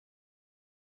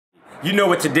You know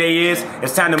what today is.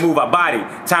 It's time to move our body.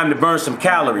 Time to burn some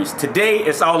calories. Today,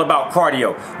 it's all about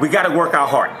cardio. We gotta work our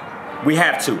heart. We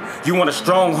have to. You want a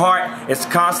strong heart, it's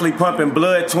constantly pumping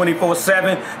blood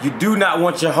 24/7. You do not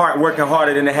want your heart working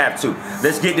harder than it have to.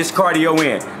 Let's get this cardio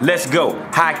in. Let's go.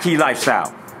 High key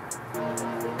lifestyle.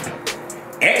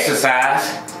 Exercise?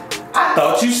 I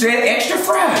thought you said extra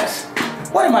fries.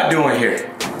 What am I doing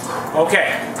here?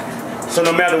 Okay, so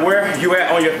no matter where you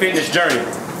at on your fitness journey,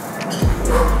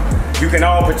 you can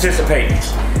all participate.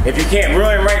 If you can't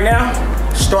run right now,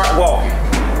 start walking.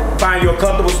 Find you a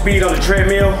comfortable speed on the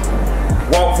treadmill,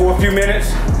 walk for a few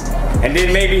minutes, and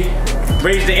then maybe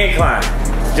raise the incline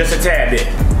just a tad bit.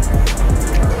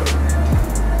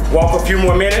 Walk a few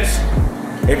more minutes.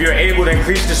 If you're able to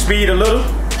increase the speed a little,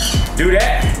 do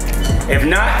that. If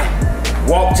not,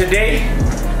 walk today.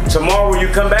 Tomorrow when you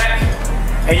come back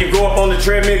and you go up on the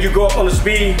treadmill, you go up on the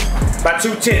speed by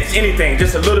 2/10, anything,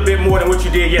 just a little bit more than what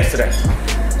you did yesterday.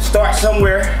 Start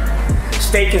somewhere,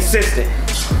 stay consistent.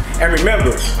 And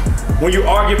remember, when you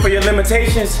argue for your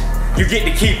limitations, you get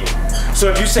to keep them. So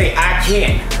if you say, I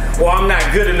can't, or I'm not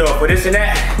good enough, or this and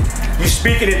that, you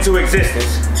speak it into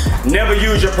existence. Never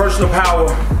use your personal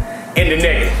power in the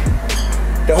negative.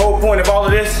 The whole point of all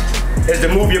of this is to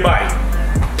move your body.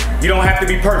 You don't have to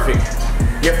be perfect.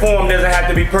 Your form doesn't have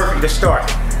to be perfect to start.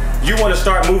 You want to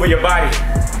start moving your body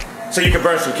so you can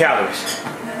burn some calories.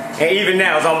 And even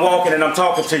now, as I'm walking and I'm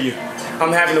talking to you,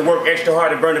 I'm having to work extra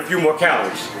hard to burn a few more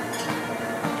calories.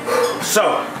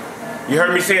 So, you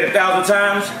heard me say it 1,000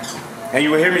 times, and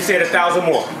you will hear me say it 1,000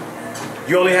 more.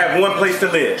 You only have one place to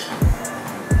live.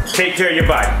 Take care of your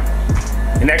body.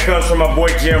 And that comes from my boy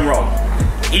Jim Rohn.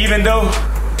 Even though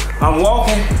I'm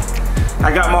walking,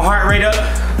 I got my heart rate up,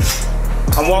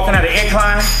 I'm walking at an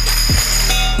incline.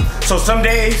 So some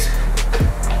days,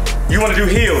 you want to do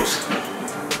hills.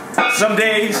 Some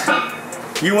days,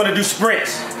 you want to do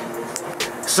sprints.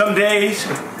 Some days,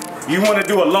 you want to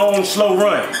do a long, slow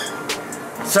run.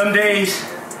 Some days,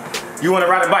 you want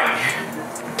to ride a bike.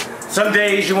 Some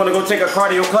days, you want to go take a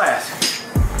cardio class.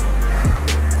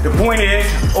 The point is,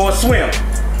 or swim.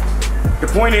 The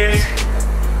point is,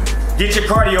 get your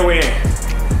cardio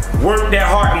in. Work that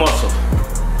heart muscle.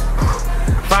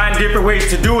 Find different ways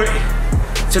to do it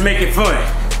to make it fun.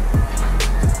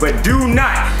 But do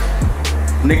not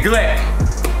neglect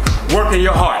working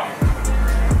your heart.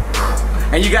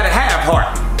 And you gotta have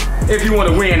heart if you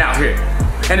wanna win out here.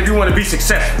 And if you wanna be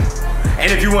successful.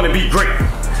 And if you wanna be great.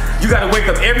 You gotta wake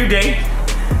up every day,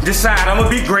 decide I'm gonna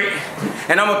be great,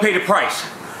 and I'm gonna pay the price.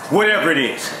 Whatever it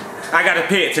is, I gotta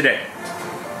pay it today.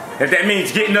 If that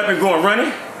means getting up and going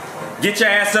running, get your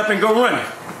ass up and go running.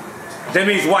 That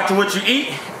means watching what you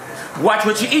eat, watch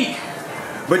what you eat.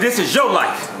 But this is your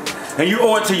life, and you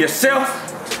owe it to yourself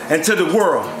and to the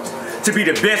world to be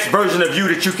the best version of you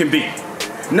that you can be.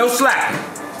 No slacking.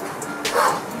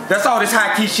 That's all this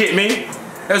high key shit mean,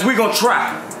 is we gonna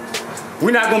try.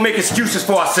 We're not gonna make excuses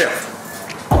for ourselves.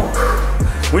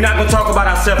 We're not gonna talk about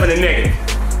ourselves in the negative.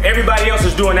 Everybody else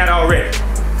is doing that already.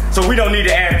 So we don't need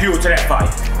to add fuel to that fire.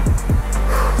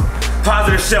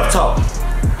 Positive self-talk.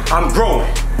 I'm growing,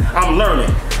 I'm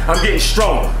learning, I'm getting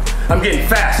stronger, I'm getting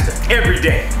faster every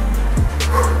day.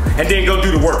 And then go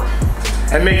do the work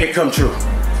and make it come true.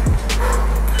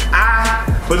 I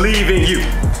believe in you.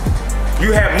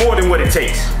 You have more than what it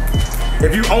takes.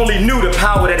 If you only knew the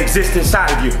power that exists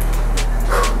inside of you.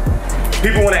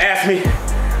 People want to ask me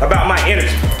about my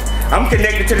energy. I'm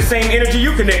connected to the same energy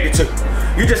you connected to.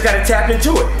 You just got to tap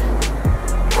into it.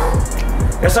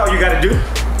 That's all you got to do.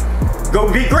 Go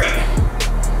be great.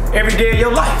 Every day of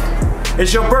your life.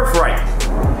 It's your birthright.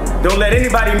 Don't let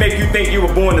anybody make you think you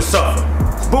were born to suffer.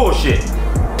 It's bullshit.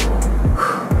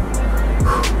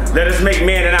 Let us make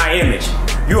man in our image.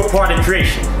 You're a part of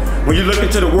creation. When you look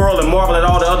into the world and marvel at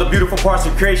all the other beautiful parts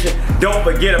of creation, don't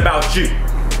forget about you.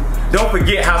 Don't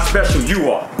forget how special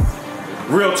you are.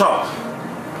 Real talk.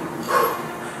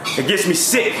 It gets me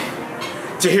sick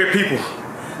to hear people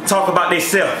talk about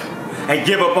themselves and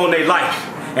give up on their life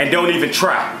and don't even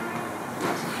try.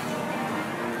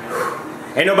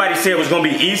 Ain't nobody said it was gonna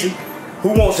be easy. Who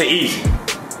wants it easy?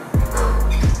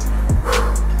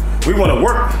 We wanna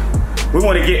work. We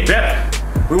wanna get better.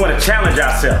 We wanna challenge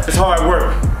ourselves. It's hard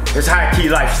work. It's high key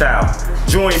lifestyle.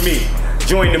 Join me.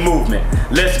 Join the movement.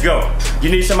 Let's go. You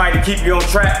need somebody to keep you on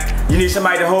track? You need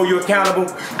somebody to hold you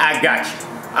accountable? I got you.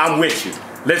 I'm with you.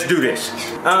 Let's do this.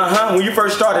 When you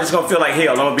first started, it's gonna feel like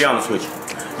hell, I'm gonna be honest with you.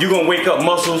 You're gonna wake up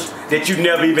muscles that you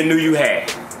never even knew you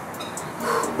had.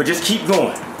 But just keep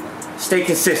going. Stay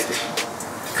consistent.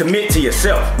 Commit to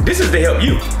yourself. This is to help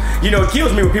you. You know, it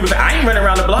kills me when people say, I ain't running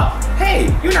around the block.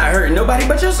 Hey, you're not hurting nobody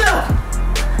but yourself.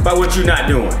 by what you're not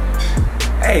doing.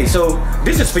 Hey, so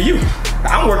this is for you.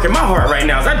 I'm working my heart right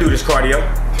now as I do this cardio.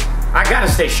 I gotta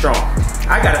stay strong.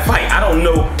 I gotta fight. I don't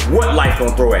know what life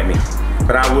gonna throw at me,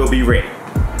 but I will be ready.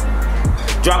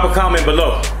 Drop a comment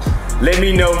below. Let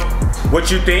me know what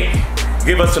you think.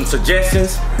 Give us some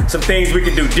suggestions, some things we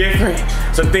can do different,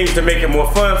 some things to make it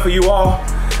more fun for you all.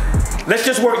 Let's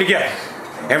just work together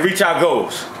and reach our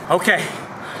goals. Okay,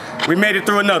 we made it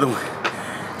through another one.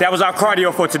 That was our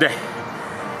cardio for today.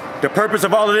 The purpose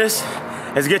of all of this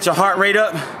is get your heart rate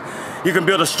up. You can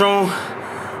build a strong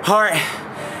heart,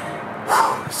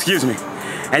 excuse me,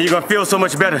 and you're gonna feel so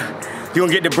much better. You're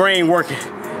gonna get the brain working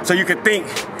so you can think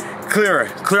clearer,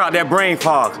 clear out that brain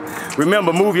fog.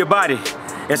 Remember, move your body.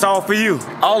 It's all for you.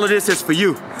 All of this is for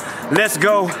you. Let's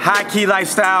go, high key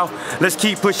lifestyle. Let's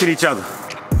keep pushing each other.